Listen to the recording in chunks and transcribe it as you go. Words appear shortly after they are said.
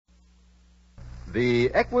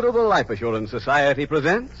The Equitable Life Assurance Society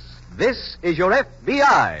presents This Is Your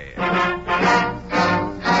FBI.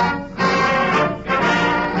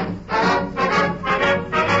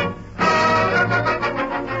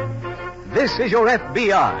 This is Your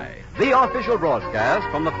FBI, the official broadcast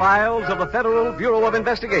from the files of the Federal Bureau of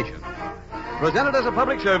Investigation. Presented as a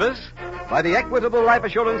public service by the Equitable Life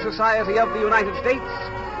Assurance Society of the United States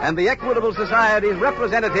and the Equitable Society's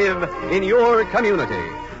representative in your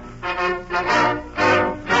community.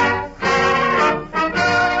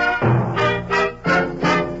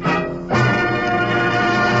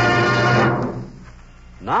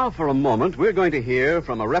 Now, for a moment, we're going to hear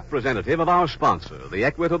from a representative of our sponsor, the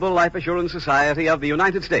Equitable Life Assurance Society of the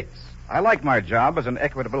United States. I like my job as an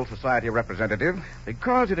Equitable Society representative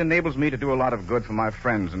because it enables me to do a lot of good for my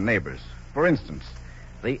friends and neighbors. For instance,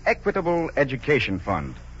 the Equitable Education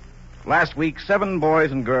Fund. Last week, 7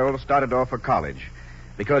 boys and girls started off for college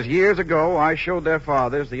because years ago I showed their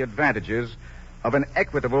fathers the advantages of an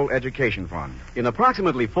equitable education fund. In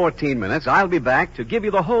approximately 14 minutes, I'll be back to give you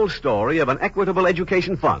the whole story of an Equitable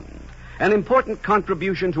Education Fund, an important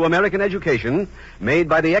contribution to American education made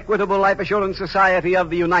by the Equitable Life Assurance Society of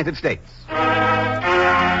the United States.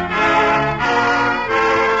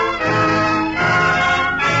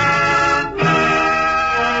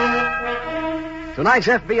 Tonight's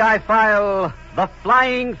FBI file, The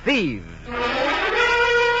Flying Thieves.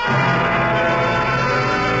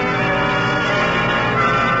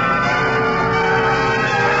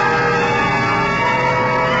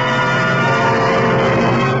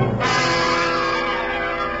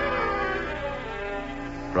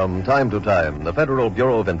 From time to time, the Federal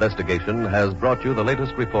Bureau of Investigation has brought you the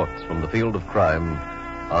latest reports from the field of crime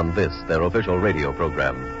on this, their official radio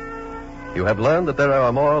program. You have learned that there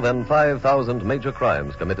are more than 5,000 major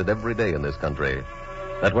crimes committed every day in this country.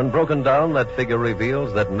 That when broken down, that figure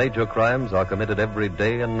reveals that major crimes are committed every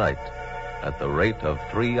day and night at the rate of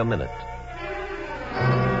 3 a minute.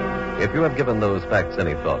 If you have given those facts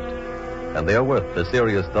any thought, and they are worth the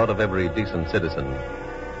serious thought of every decent citizen,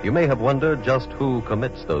 you may have wondered just who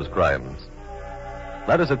commits those crimes.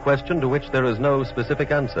 That is a question to which there is no specific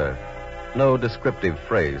answer, no descriptive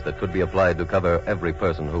phrase that could be applied to cover every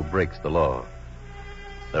person who breaks the law.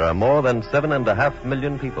 There are more than 7.5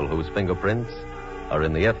 million people whose fingerprints are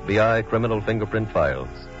in the FBI criminal fingerprint files.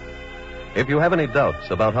 If you have any doubts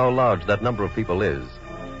about how large that number of people is,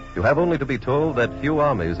 you have only to be told that few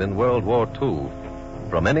armies in World War II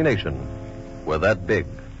from any nation were that big.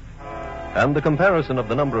 And the comparison of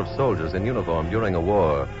the number of soldiers in uniform during a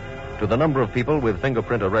war to the number of people with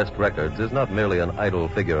fingerprint arrest records is not merely an idle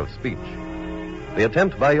figure of speech. The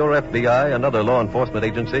attempt by your FBI and other law enforcement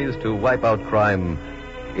agencies to wipe out crime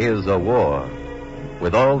is a war,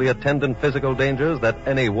 with all the attendant physical dangers that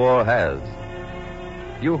any war has.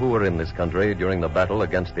 You who were in this country during the battle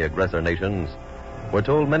against the aggressor nations were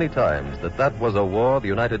told many times that that was a war the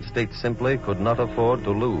United States simply could not afford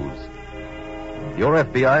to lose. Your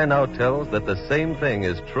FBI now tells that the same thing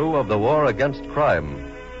is true of the war against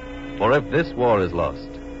crime. For if this war is lost,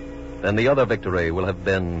 then the other victory will have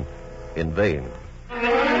been in vain.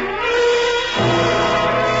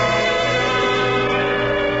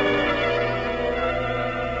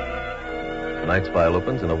 Tonight's file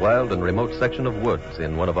opens in a wild and remote section of woods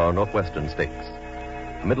in one of our northwestern states.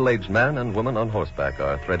 A middle-aged man and woman on horseback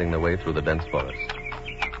are threading their way through the dense forest.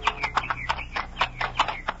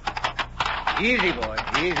 Easy, boy,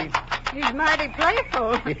 easy. He's mighty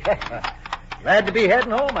playful. Yeah. Glad to be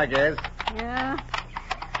heading home, I guess. Yeah,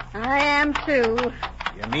 I am too.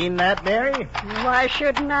 You mean that, Mary? Why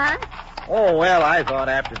shouldn't I? Oh, well, I thought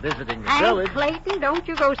after visiting the Hank village... Clayton, don't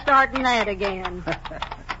you go starting that again.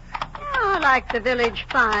 I like the village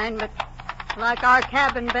fine, but I like our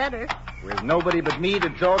cabin better. With nobody but me to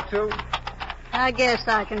talk to? I guess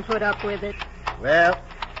I can put up with it. Well,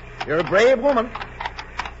 you're a brave woman.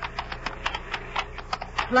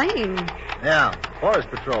 Plain. Yeah, Forest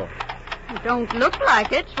Patrol. Don't look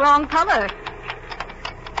like it. It's wrong color.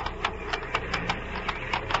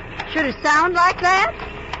 Should it sound like that?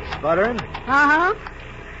 Sputtering? Uh-huh.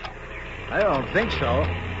 I don't think so.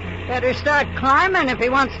 Better start climbing if he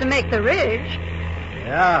wants to make the ridge.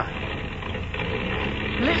 Yeah.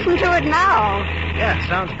 Listen to it now. Yeah,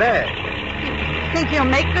 sounds bad. Think he'll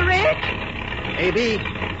make the ridge? Maybe.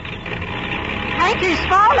 Hank, he's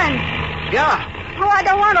falling. Yeah. Oh, I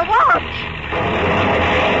don't want to watch.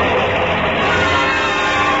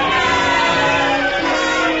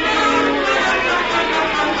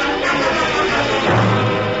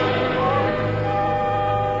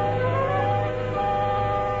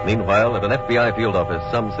 Meanwhile, at an FBI field office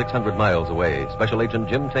some 600 miles away, Special Agent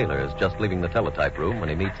Jim Taylor is just leaving the teletype room when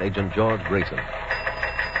he meets Agent George Grayson.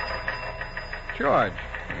 George,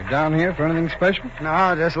 you down here for anything special?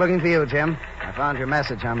 No, just looking for you, Jim. I found your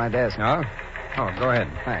message on my desk. No? Oh, go ahead.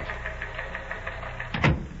 Thanks.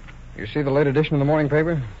 You see the late edition of the morning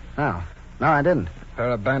paper? No, I didn't. A pair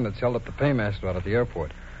of bandits held up the paymaster out at the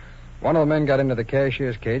airport. One of the men got into the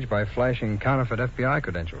cashier's cage by flashing counterfeit FBI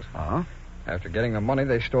credentials. Oh? After getting the money,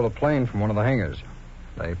 they stole a plane from one of the hangars.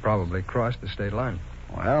 They probably crossed the state line.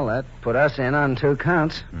 Well, that put us in on 2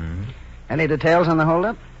 counts. Mm-hmm. Any details on the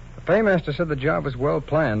holdup? The paymaster said the job was well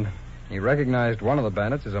planned. He recognized one of the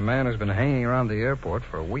bandits as a man who's been hanging around the airport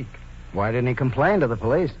for a week. Why didn't he complain to the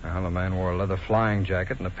police? Well, the man wore a leather flying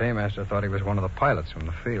jacket, and the paymaster thought he was one of the pilots from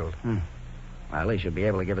the field. Well, he should be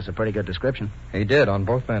able to give us a pretty good description. He did, on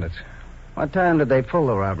both bandits. What time did they pull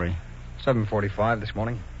the robbery? 7:45 this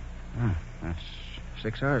morning. That's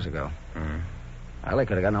 6 hours ago. Mm-hmm. Well, they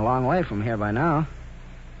could have gotten a long way from here by now.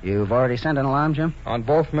 You've already sent an alarm, Jim? On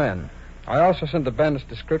both men. I also sent the bandits'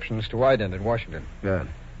 descriptions to Ident in Washington. Good.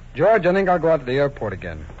 George, I think I'll go out to the airport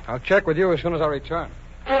again. I'll check with you as soon as I return.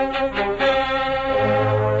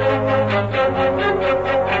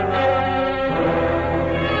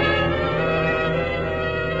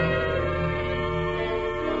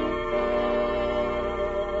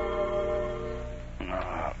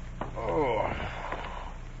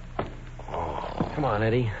 Come on,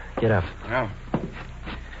 Eddie. Get up. Oh.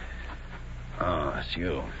 Oh, it's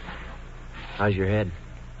you. How's your head?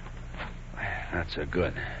 Not so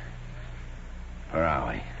good. Where are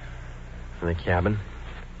we? In the cabin.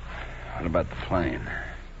 What about the plane?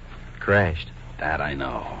 Crashed. That I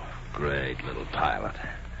know. Great little pilot.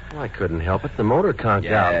 Well, I couldn't help it. The motor conked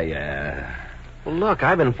out. Yeah. Well, look,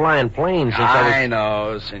 I've been flying planes since I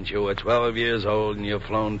know, since you were 12 years old and you've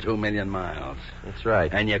flown 2 million miles. That's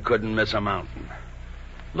right. And you couldn't miss a mountain.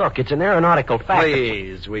 Look, it's an aeronautical fact.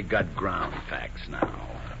 Please, we got ground facts now.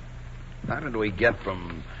 How did we get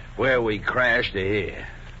from where we crashed to here?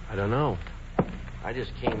 I don't know. I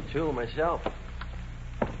just came to myself.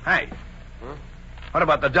 Hey. Huh? What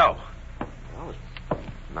about the dough? Well, it's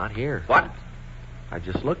not here. What? I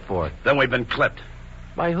just looked for it. Then we've been clipped.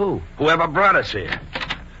 By who? Whoever brought us here.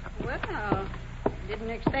 Well, didn't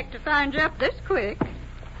expect to find you up this quick.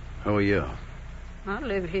 Who are you? I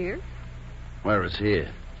live here. Where is here?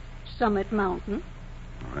 Summit Mountain.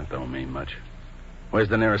 Oh, that don't mean much. Where's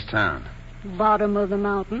the nearest town? Bottom of the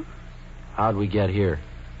mountain. How'd we get here?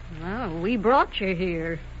 Well, we brought you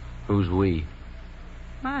here. Who's we?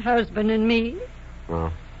 My husband and me.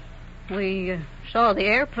 Well, We saw the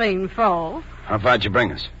airplane fall. How far'd you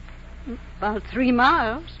bring us? About 3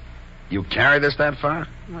 miles. You carried us that far?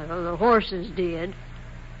 Well, the horses did.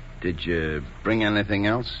 Did you bring anything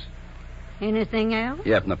else? Anything else?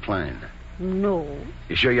 Yeah, from the plane. No.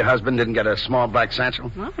 You sure your husband didn't get a small black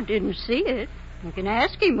satchel? Well, I didn't see it. You can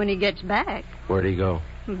ask him when he gets back. where'd he go?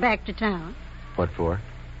 Back to town. What for?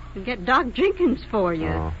 To get Doc Jenkins for you.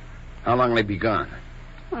 Oh. How long will he be gone?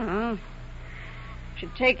 Well,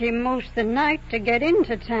 should take him most of the night to get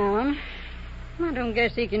into town. I don't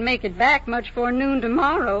guess he can make it back much before noon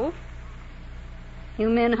tomorrow. You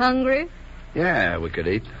men hungry? Yeah, we could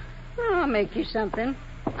eat. Well, I'll make you something.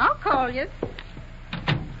 I'll call you.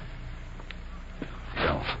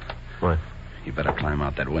 Bill, What? you better climb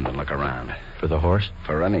out that window and look around. For the horse?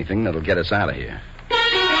 For anything that'll get us out of here.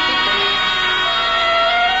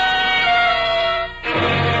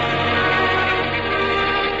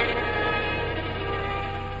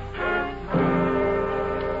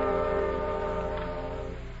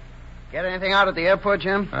 Get anything out at the airport,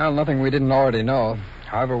 Jim? Well, nothing we didn't already know.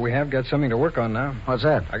 However, we have got something to work on now. What's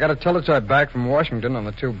that? I got a teletype back from Washington on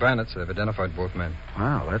the 2 bandits. They've identified both men.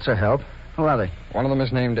 Wow, that's a help. Who are they? One of them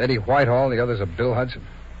is named Eddie Whitehall. The other's a Bill Hudson.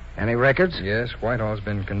 Any records? Yes, Whitehall's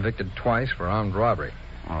been convicted twice for armed robbery.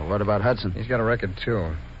 Oh, what about Hudson? He's got a record,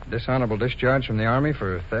 too. Dishonorable discharge from the Army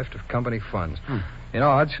for theft of company funds. Hmm. You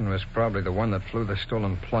know, Hudson was probably the one that flew the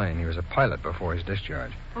stolen plane. He was a pilot before his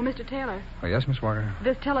discharge. Oh, Mr. Taylor, Oh, yes, Miss Walker?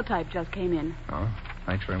 this teletype just came in. Oh,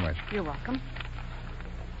 thanks very much. You're welcome.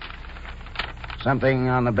 Something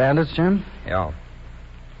on the bandits, Jim? Yeah.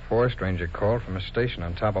 Forest ranger called from a station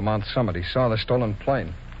on top of Mount Summit. He saw the stolen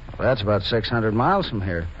plane. Well, that's about 600 miles from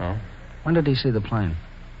here. Oh? When did he see the plane?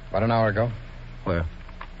 About an hour ago. Where?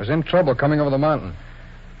 Was in trouble coming over the mountain.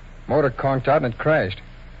 Motor conked out and it crashed.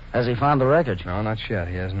 Has he found the wreckage? No, not yet.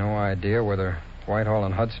 He has no idea whether Whitehall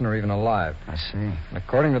and Hudson are even alive. I see. And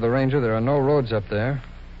according to the ranger, there are no roads up there.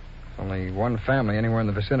 There's only one family anywhere in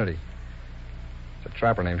the vicinity. It's a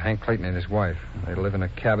trapper named Hank Clayton and his wife. They live in a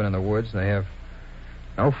cabin in the woods. They have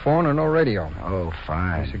No phone or no radio. Oh, I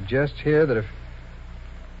fine. suggest here that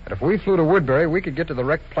if we flew to Woodbury, we could get to the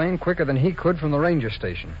wrecked plane quicker than he could from the ranger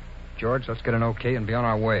station. George, let's get an okay and be on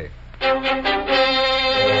our way.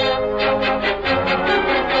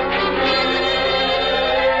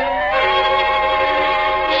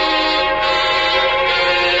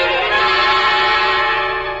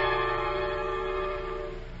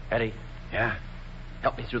 Eddie. Yeah?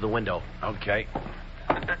 Help me through the window. Okay.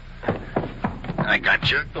 I got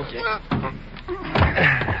you. Okay.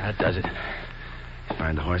 That does it.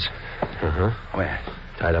 Find the horse? Uh-huh. Where?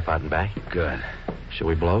 Tied up out and back. Good. Shall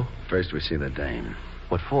we blow? First we see the dame.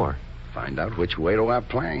 What for? Find out which way to our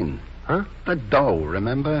plane. Huh? The dough,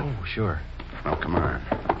 remember? Oh, sure. Oh, come on.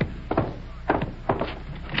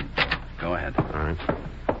 Go ahead. All right.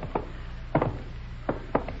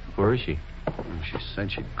 Where is she? She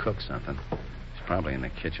said she'd cook something. She's probably in the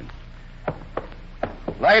kitchen.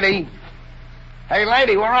 Lady! Hey,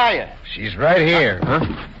 lady, where are you? She's right here. Huh?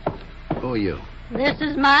 Who are you? This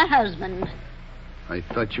is my husband. I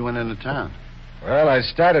thought you went into town. Well, I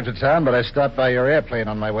started for town, but I stopped by your airplane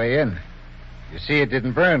on my way in. You see, it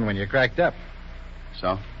didn't burn when you cracked up.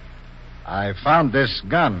 So? I found this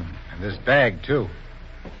gun and this bag, too.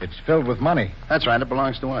 It's filled with money. That's right, it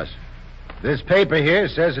belongs to us. This paper here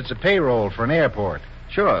says it's a payroll for an airport.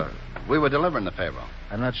 Sure. We were delivering the payroll.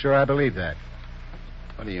 I'm not sure I believe that.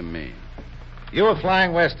 What do you mean? You were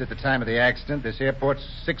flying west at the time of the accident. This airport's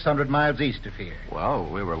 600 miles east of here. Well,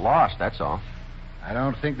 we were lost, that's all. I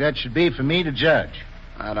don't think that should be for me to judge.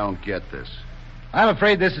 I don't get this. I'm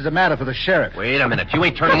afraid this is a matter for the sheriff. Wait a minute. You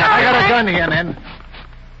ain't turning up. I got a gun here, men.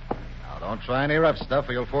 Now, don't try any rough stuff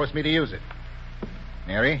or you'll force me to use it.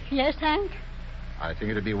 Mary? Yes, Hank? I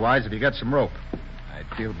think it'd be wise if you got some rope. I'd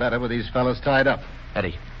feel better with these fellows tied up.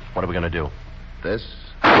 Eddie, what are we going to do? This?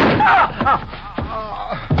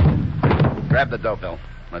 Grab the dope, Bill.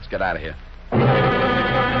 Let's get out of here.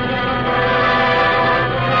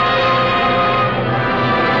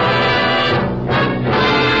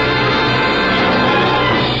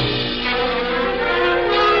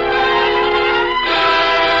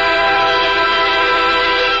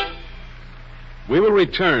 We will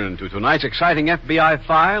return to tonight's exciting FBI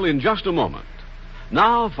file in just a moment.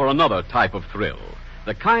 Now for another type of thrill,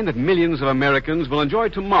 the kind that millions of Americans will enjoy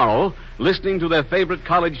tomorrow listening to their favorite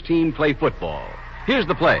college team play football. Here's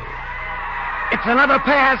the play. It's another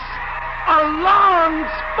pass. A long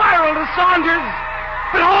spiral to Saunders.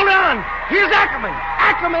 But hold on. Here's Ackerman.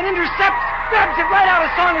 Ackerman intercepts, grabs it right out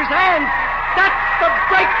of Saunders' hands. That's the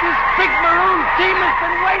break this big maroon team has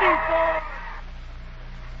been waiting for.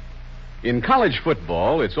 In college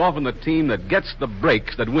football, it's often the team that gets the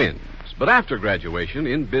breaks that wins. But after graduation,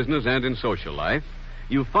 in business and in social life,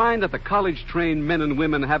 you find that the college-trained men and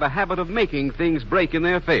women have a habit of making things break in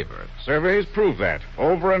their favor. Surveys prove that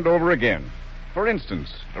over and over again. For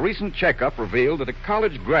instance, a recent checkup revealed that a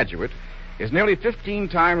college graduate is nearly 15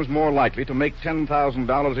 times more likely to make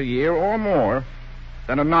 $10,000 a year or more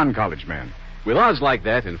than a non-college man. With odds like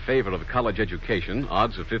that in favor of college education,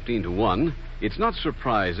 odds of 15 to 1, it's not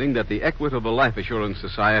surprising that the Equitable Life Assurance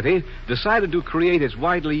Society decided to create its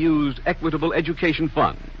widely used Equitable Education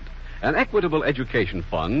Fund. An Equitable Education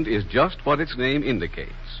Fund is just what its name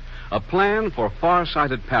indicates. A plan for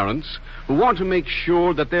far-sighted parents who want to make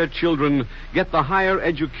sure that their children get the higher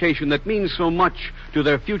education that means so much to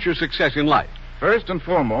their future success in life. First and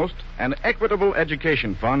foremost, an Equitable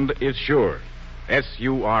Education Fund is sure.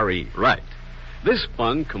 S-U-R-E. Right. This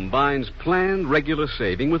fund combines planned regular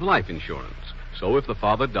saving with life insurance. So if the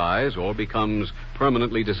father dies or becomes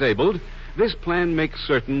permanently disabled, this plan makes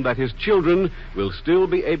certain that his children will still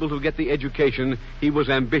be able to get the education he was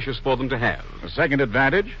ambitious for them to have. The second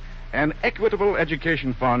advantage, an Equitable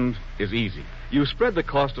Education Fund is easy. You spread the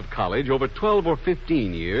cost of college over 12 or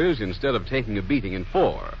 15 years instead of taking a beating in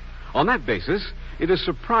 4. On that basis, it is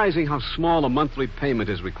surprising how small a monthly payment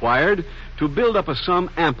is required to build up a sum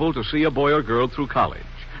ample to see a boy or girl through college.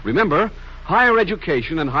 Remember, higher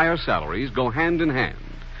education and higher salaries go hand in hand.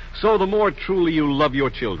 So the more truly you love your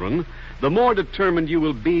children, the more determined you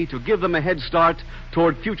will be to give them a head start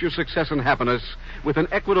toward future success and happiness with an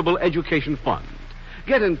Equitable Education Fund.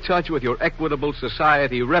 Get in touch with your Equitable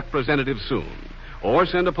Society representative soon. Or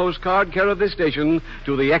send a postcard care of this station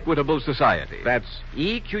to the Equitable Society. That's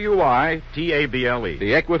E-Q-U-I-T-A-B-L-E.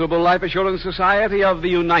 The Equitable Life Assurance Society of the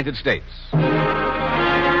United States.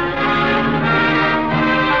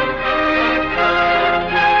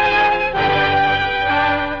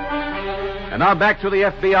 And now back to the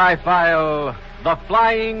FBI file, The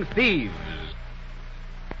Flying Thieves.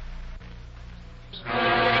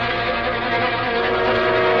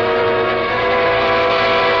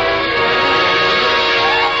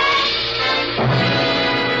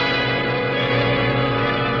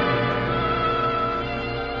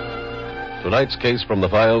 Tonight's case from the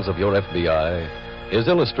files of your FBI is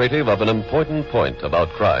illustrative of an important point about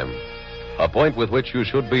crime. A point with which you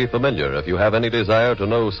should be familiar if you have any desire to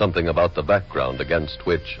know something about the background against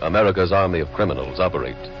which America's army of criminals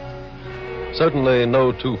operate. Certainly,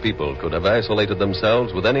 no two people could have isolated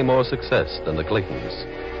themselves with any more success than the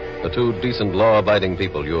Claytons, the two decent, law-abiding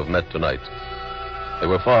people you have met tonight. They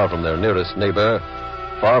were far from their nearest neighbor,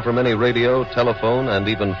 far from any radio, telephone, and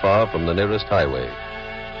even far from the nearest highway.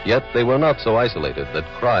 Yet they were not so isolated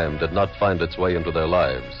that crime did not find its way into their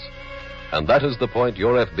lives. And that is the point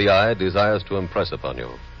your FBI desires to impress upon you.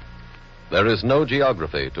 There is no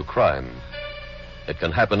geography to crime. It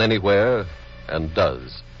can happen anywhere, and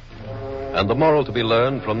does. And the moral to be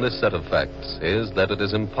learned from this set of facts is that it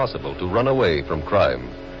is impossible to run away from crime.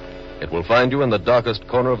 It will find you in the darkest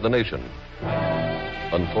corner of the nation.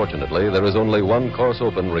 Unfortunately, there is only one course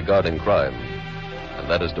open regarding crime, and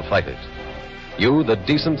that is to fight it. You, the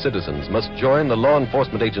decent citizens, must join the law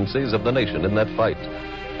enforcement agencies of the nation in that fight,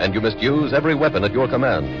 and you must use every weapon at your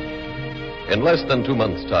command. In less than 2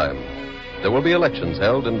 months' time, there will be elections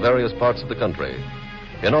held in various parts of the country.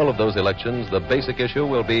 In all of those elections, the basic issue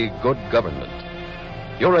will be good government.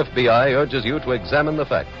 Your FBI urges you to examine the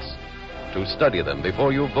facts, to study them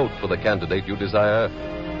before you vote for the candidate you desire.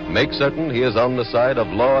 Make certain he is on the side of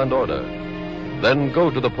law and order. Then go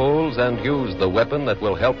to the polls and use the weapon that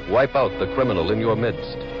will help wipe out the criminal in your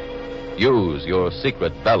midst. Use your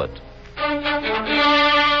secret ballot.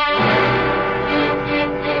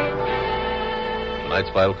 Tonight's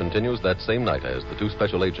file continues that same night as the two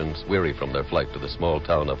special agents, weary from their flight to the small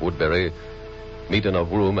town of Woodbury, meet in a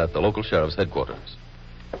room at the local sheriff's headquarters.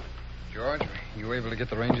 George, you able to get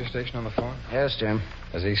the ranger station on the phone? Yes, Jim.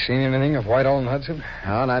 Has he seen anything of Whitehall and Hudson?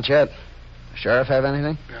 No, not yet. The sheriff have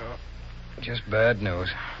anything? No. Just bad news.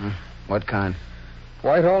 What kind?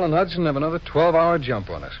 Whitehall and Hudson have another 12-hour jump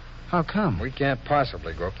on us. How come? We can't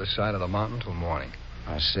possibly go up this side of the mountain till morning.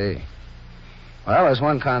 I see. Well, there's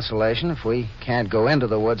one consolation. If we can't go into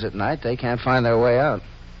the woods at night, they can't find their way out.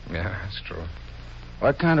 Yeah, that's true.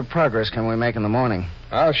 What kind of progress can we make in the morning?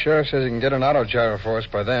 Well, sheriff says he can get an auto gyro for us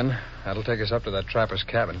by then. That'll take us up to that trapper's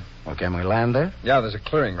cabin. Well, can we land there? Yeah, there's a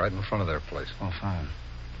clearing right in front of their place. Oh, fine.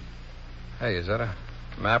 Hey, is that a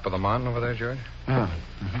map of the mountain over there, George? Oh.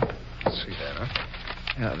 Let's see that, huh?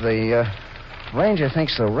 Yeah, the ranger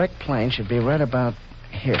thinks the wrecked plane should be right about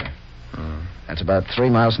here. That's about 3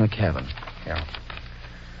 miles from the cabin. Yeah.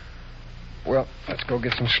 Well, let's go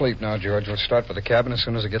get some sleep now, George. We'll start for the cabin as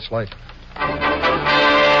soon as it gets light.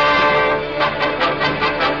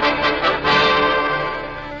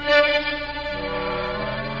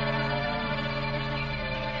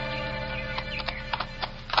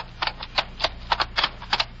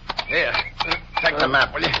 Here, take the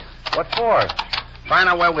map, will you? What for? Find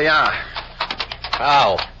out where we are.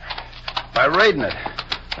 How? By reading it.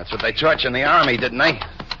 That's what they taught you in the Army, didn't they?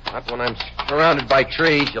 Not when I'm surrounded by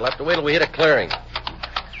trees. You'll have to wait till we hit a clearing.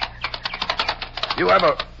 You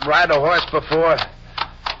ever ride a horse before?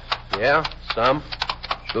 Yeah, some.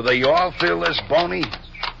 Do they all feel this bony?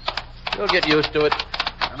 You'll get used to it.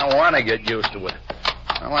 I don't want to get used to it.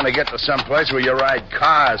 I want to get to some place where you ride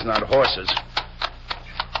cars, not horses.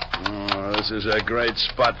 Oh, this is a great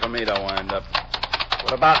spot for me to wind up.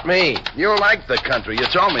 What about me? You like the country. You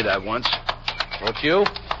told me that once. Don't you?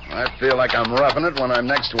 I feel like I'm roughing it when I'm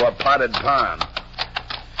next to a potted palm.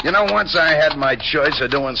 You know, once I had my choice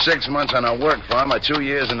of doing 6 months on a work farm or 2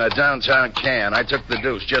 years in a downtown can. I took the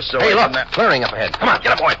deuce just so Hey, I look, didn't... clearing up ahead. Come on,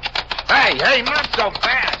 get up, boy. Hey, not so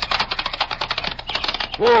fast.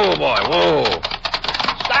 Whoa, boy, whoa.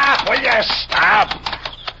 Stop, will you? Stop.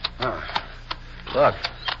 Look,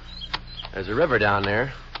 there's a river down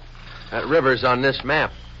there. That river's on this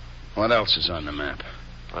map. What else is on the map?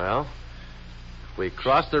 Well, if we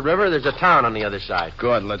cross the river, there's a town on the other side.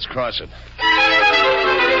 Good, let's cross it.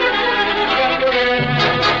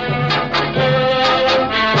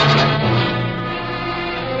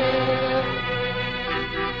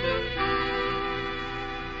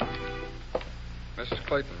 Mrs.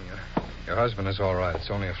 Clayton, your husband is all right. It's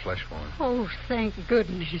only a flesh wound. Oh, thank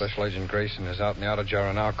goodness. Special Agent Grayson is out in the auto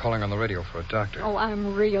gyro now calling on the radio for a doctor. Oh,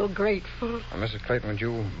 I'm real grateful. Mrs. Clayton, would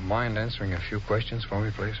you mind answering a few questions for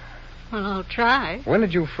me, please? Well, I'll try. When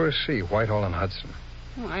did you first see Whitehall and Hudson?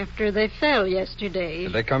 Well, after they fell yesterday.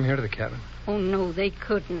 Did they come here to the cabin? Oh, no, they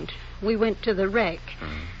couldn't. We went to the wreck.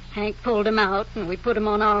 Hank pulled them out, and we put them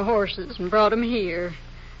on our horses and brought them here.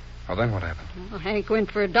 Oh, then what happened? Well, Hank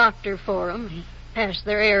went for a doctor for them. He passed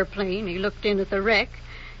their airplane. He looked in at the wreck.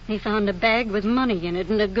 And he found a bag with money in it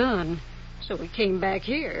and a gun. So we came back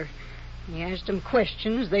here. He asked them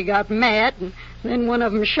questions. They got mad, and then one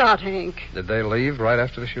of them shot Hank. Did they leave right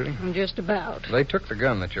after the shooting? Just about. They took the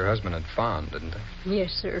gun that your husband had found, didn't they?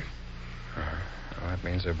 Yes, sir. Well, that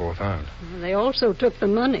means they're both armed. They also took the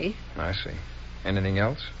money. I see. Anything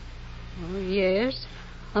else? Oh, yes.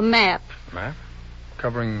 A map. Map?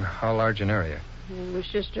 Covering how large an area? It was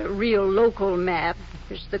just a real local map.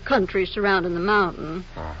 It's the country surrounding the mountain.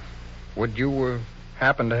 Oh. Would you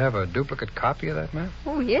happen to have a duplicate copy of that map?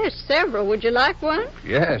 Oh, yes, several. Would you like one?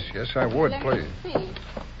 Yes, I would, Let please. me see.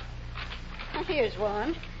 Now, here's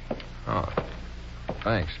one. Oh,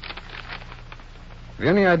 thanks. Have you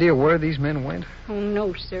any idea where these men went? Oh,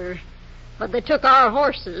 no, sir. But they took our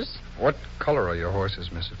horses. What color are your horses,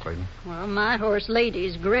 Mrs. Clayton? Well, my horse,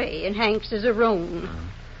 Lady's gray, and Hank's is a roan.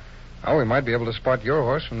 Oh, we might be able to spot your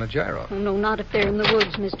horse from the gyro. Oh, no, not if they're in the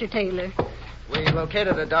woods, Mr. Taylor. We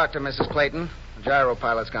located a doctor, Mrs. Clayton. The gyro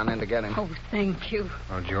pilot's gone in to get him. Oh, thank you.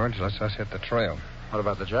 Oh, George, let's us hit the trail. What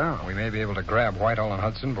about the gyro? We may be able to grab Whitehall and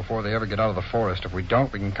Hudson before they ever get out of the forest. If we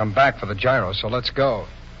don't, we can come back for the gyro, so let's go.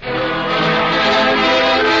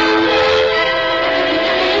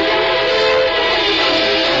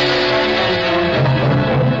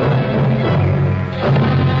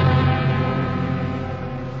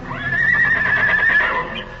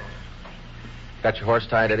 Got your horse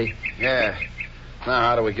tied, Eddie? Yeah. Now,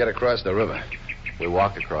 how do we get across the river? We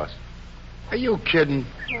walk across. Are you kidding?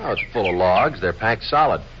 Oh, it's full of logs. They're packed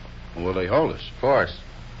solid. Will they hold us? Of course.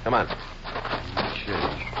 Come on.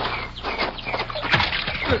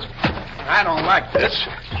 I don't like this.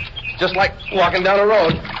 Just like walking down a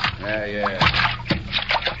road. Yeah.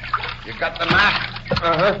 You got the map?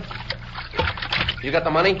 Uh-huh. You got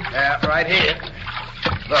the money? Yeah, right here.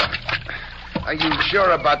 Look, are you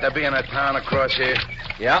sure about there being a town across here?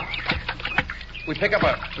 Yeah. We pick up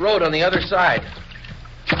a road on the other side.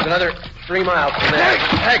 It's another 3 miles from there.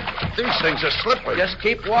 Heck, these things are slippery. Just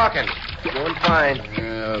keep walking. Doing fine.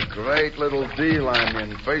 Yeah, great little deal I'm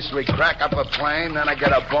in. First we crack up a plane, then I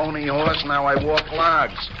get a bony horse, now I walk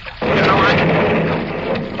logs. You know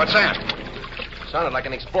what? What's that? Sounded like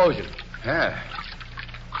an explosion. Yeah.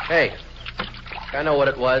 Hey, I know what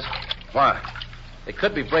it was. What? They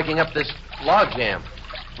could be breaking up this log jam.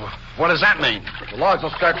 What does that mean? The logs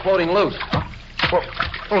will start floating loose.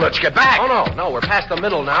 Well, let's get back. Oh, no, we're past the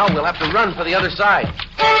middle now. We'll have to run for the other side.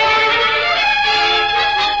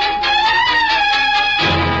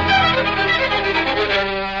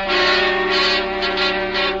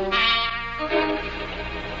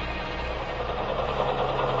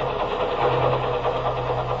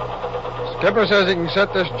 Skipper says he can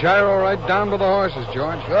set this gyro right down to the horses,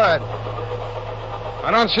 George. Good. I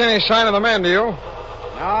don't see any sign of the men, do you?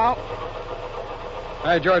 No.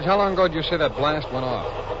 Hey, George, how long ago did you say that blast went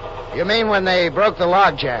off? You mean when they broke the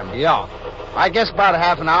log jam? Yeah. I guess about a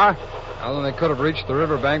half an hour. Well, then they could have reached the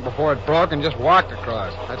riverbank before it broke and just walked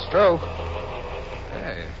across. That's true.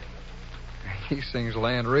 Hey, these things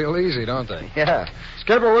land real easy, don't they? Yeah.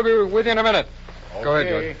 Skipper, we'll be with you in a minute. Okay. Go ahead,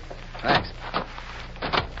 George. Thanks.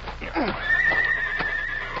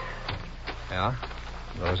 Yeah?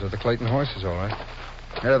 Those are the Clayton horses, all right.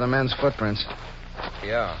 Here are the men's footprints.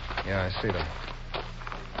 Yeah, I see them.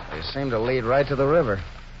 They seem to lead right to the river.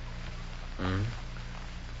 Mm-hmm.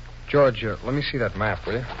 George, let me see that map,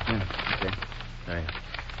 will you? Yeah, okay. Thanks.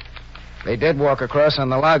 They did walk across on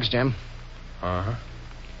the logs, Jim. Uh-huh.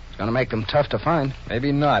 It's going to make them tough to find.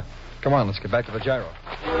 Maybe not. Come on, let's get back to the gyro.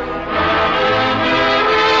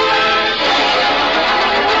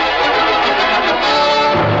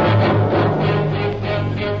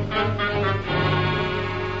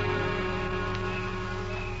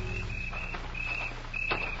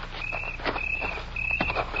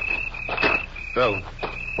 Bill.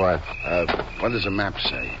 What? What does the map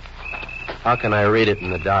say? How can I read it in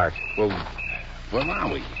the dark? Well, where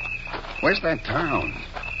are we? Where's that town?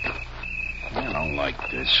 I don't like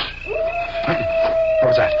this. What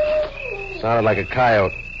was that? Sounded like a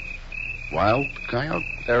coyote. Wild coyote?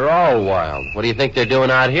 They're all wild. What do you think they're doing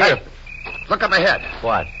out here? Hey, look up ahead.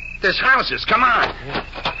 What? There's houses. Come on.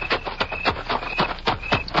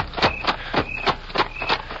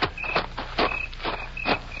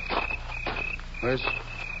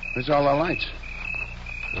 Where's all the lights?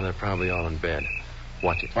 Well, they're probably all in bed.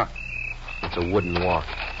 Watch it. What? It's a wooden walk.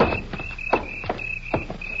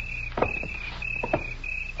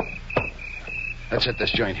 Let's hit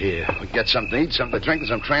this joint here. We get something to eat, something to drink, and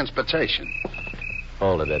some transportation.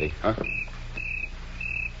 Hold it, Eddie. Huh?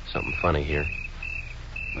 Something funny here.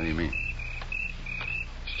 What do you mean?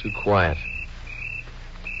 It's too quiet.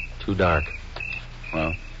 Too dark.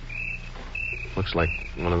 Well? Looks like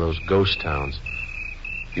one of those ghost towns.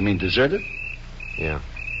 You mean deserted? Yeah.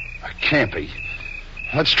 It can't be.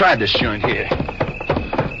 Let's try this joint here.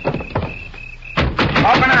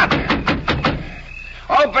 Open up!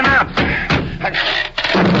 Open up!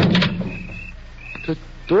 The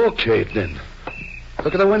door caved in.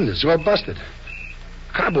 Look at the windows. They're all busted.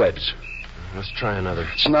 Cobwebs. Let's try another.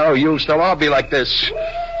 It's no use. They'll all be like this.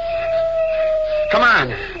 Come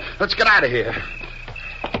on. Let's get out of here.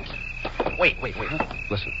 Wait.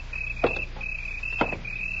 Listen.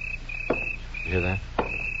 You hear that?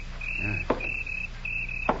 Yeah.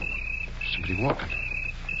 Somebody walking.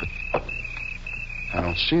 But I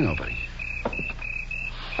don't see nobody.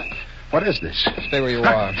 What is this? Stay where you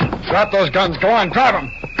are. Drop those guns. Go on, drop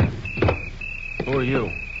them. Who are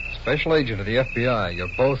you? Special agent of the FBI. You're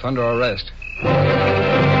both under arrest.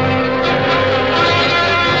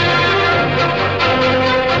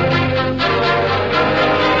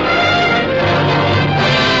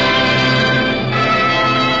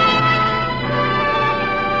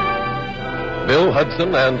 Bill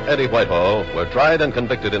Hudson and Eddie Whitehall were tried and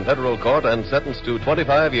convicted in federal court and sentenced to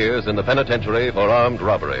 25 years in the penitentiary for armed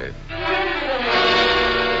robbery.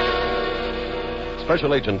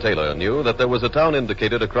 Special Agent Taylor knew that there was a town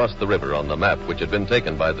indicated across the river on the map which had been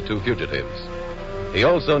taken by the two fugitives. He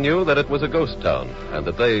also knew that it was a ghost town and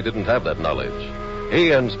that they didn't have that knowledge.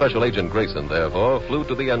 He and Special Agent Grayson, therefore, flew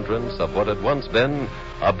to the entrance of what had once been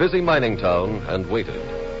a busy mining town and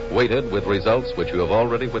waited with results which you have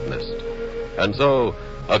already witnessed. And so,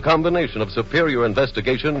 a combination of superior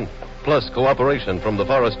investigation, plus cooperation from the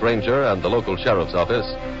forest ranger and the local sheriff's office,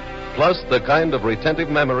 plus the kind of retentive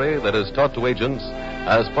memory that is taught to agents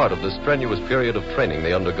as part of the strenuous period of training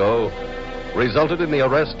they undergo, resulted in the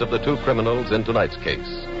arrest of the two criminals in tonight's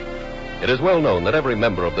case. It is well known that every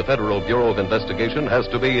member of the Federal Bureau of Investigation has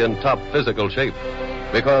to be in top physical shape,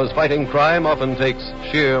 because fighting crime often takes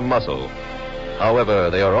sheer muscle. However,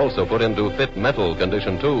 they are also put into fit mental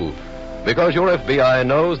condition, too, because your FBI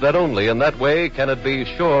knows that only in that way can it be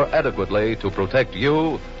sure adequately to protect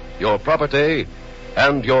you, your property,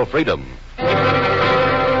 and your freedom.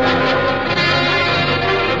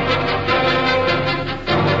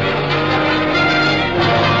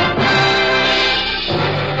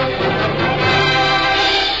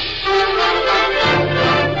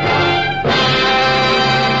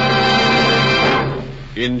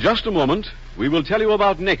 In just a moment, we will tell you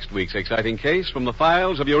about next week's exciting case from the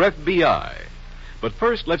files of your FBI. But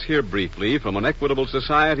first, let's hear briefly from an Equitable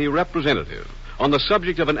Society representative on the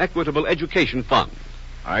subject of an Equitable Education Fund.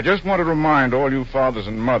 I just want to remind all you fathers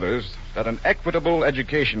and mothers that an Equitable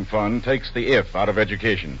Education Fund takes the if out of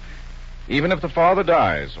education. Even if the father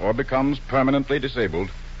dies or becomes permanently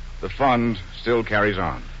disabled, the fund still carries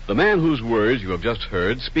on. The man whose words you have just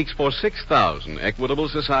heard speaks for 6,000 Equitable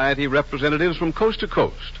Society representatives from coast to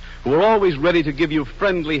coast who are always ready to give you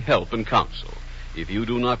friendly help and counsel. If you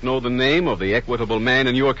do not know the name of the Equitable man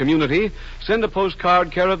in your community, send a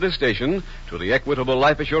postcard care of this station to the Equitable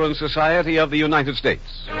Life Assurance Society of the United States.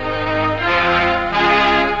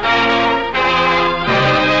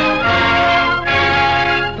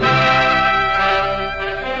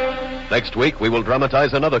 Next week, we will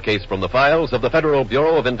dramatize another case from the files of the Federal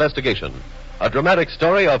Bureau of Investigation. A dramatic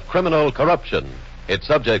story of criminal corruption. Its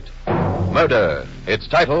subject, murder. Its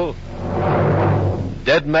title,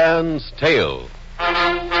 Dead Man's Tale.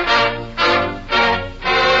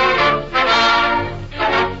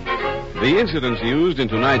 The incidents used in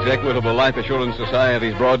tonight's Equitable Life Assurance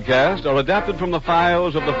Society's broadcast are adapted from the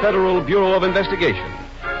files of the Federal Bureau of Investigation.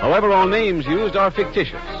 However, all names used are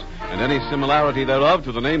fictitious, and any similarity thereof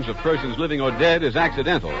to the names of persons living or dead is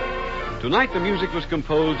accidental. Tonight, the music was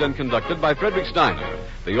composed and conducted by Frederick Steiner.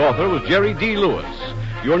 The author was Jerry D. Lewis.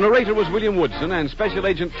 Your narrator was William Woodson, and Special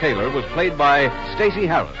Agent Taylor was played by Stacy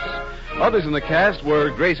Harris. Others in the cast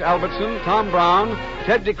were Grace Albertson, Tom Brown,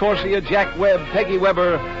 Ted DeCorsia, Jack Webb, Peggy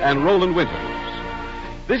Weber, and Roland Winters.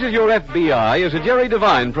 This is Your FBI is a Jerry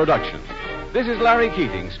Devine production. This is Larry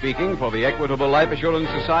Keating speaking for the Equitable Life Assurance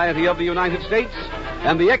Society of the United States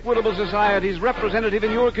and the Equitable Society's representative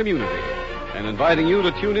in your community, and inviting you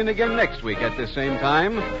to tune in again next week at this same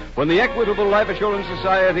time when the Equitable Life Assurance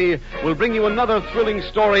Society will bring you another thrilling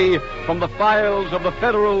story from the files of the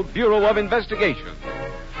Federal Bureau of Investigation.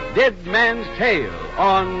 Dead Man's Tale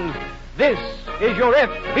on This Is Your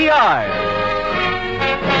FBI.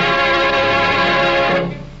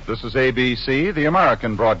 This is ABC, the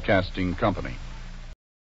American Broadcasting Company.